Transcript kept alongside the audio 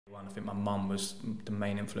I think my mum was the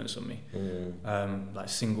main influence on me. Like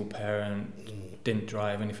single parent, didn't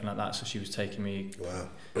drive, anything like that, so she was taking me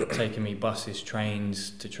buses,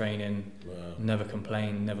 trains to training. Never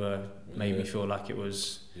complained, never made me feel like it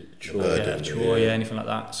was a chore, anything like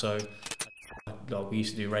that. So we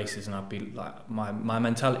used to do races, and I'd be like, my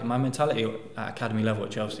mentality at academy level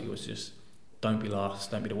at Chelsea was just, don't be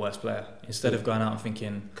last, don't be the worst player. Instead of going out and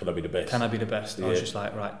thinking, can I be the best? I was just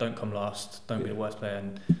like, right, don't come last, don't be the worst player.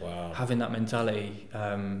 And having that mentality,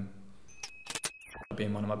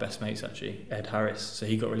 being one of my best mates actually, Ed Harris, so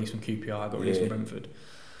he got released from QPR, I got released from Brentford,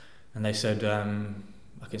 and they said,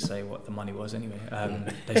 I can say what the money was anyway,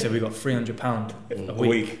 they said we got £300 a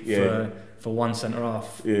week for one centre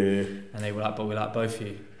half, and they were like, but we like both of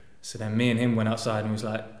you. So then me and him went outside and was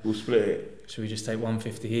like, we'll split it. Should we just take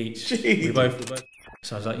 150 each? We both.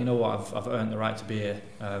 So I was like, you know what, I've earned the right to be here.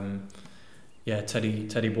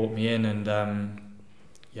 Teddy brought me in, and I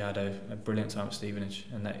had a brilliant time at Stevenage,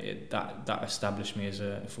 and that established me as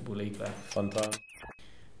a Football League player. Fun time.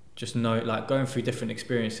 Just know, like, going through different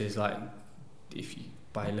experiences, like, if you,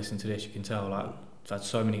 by listening to this, you can tell, like, I've had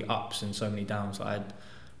so many ups and so many downs. Like,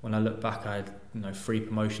 when I look back, I had 3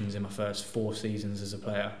 promotions in my first 4 seasons as a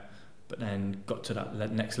player, but then got to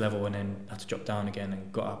that next level and then had to drop down again,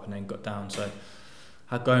 and got up and then got down. So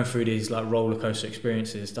going through these like roller coaster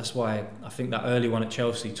experiences, that's why I think that early one at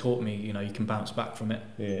Chelsea taught me, you can bounce back from it.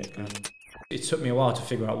 It took me a while to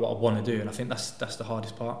figure out what I want to do, and I think that's the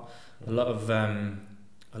hardest part. A lot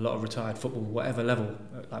of retired football, whatever level,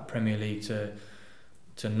 like Premier League to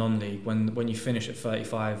non-league, when you finish at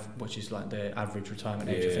 35, which is like the average retirement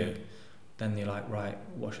age, I think, then you're like, right,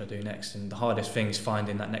 what should I do next? And the hardest thing is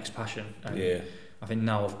finding that next passion. And I think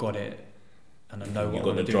now I've got it, and I know what I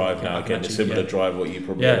want to do. You've got the drive now, again, the similar drive what you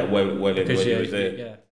probably had when you was there.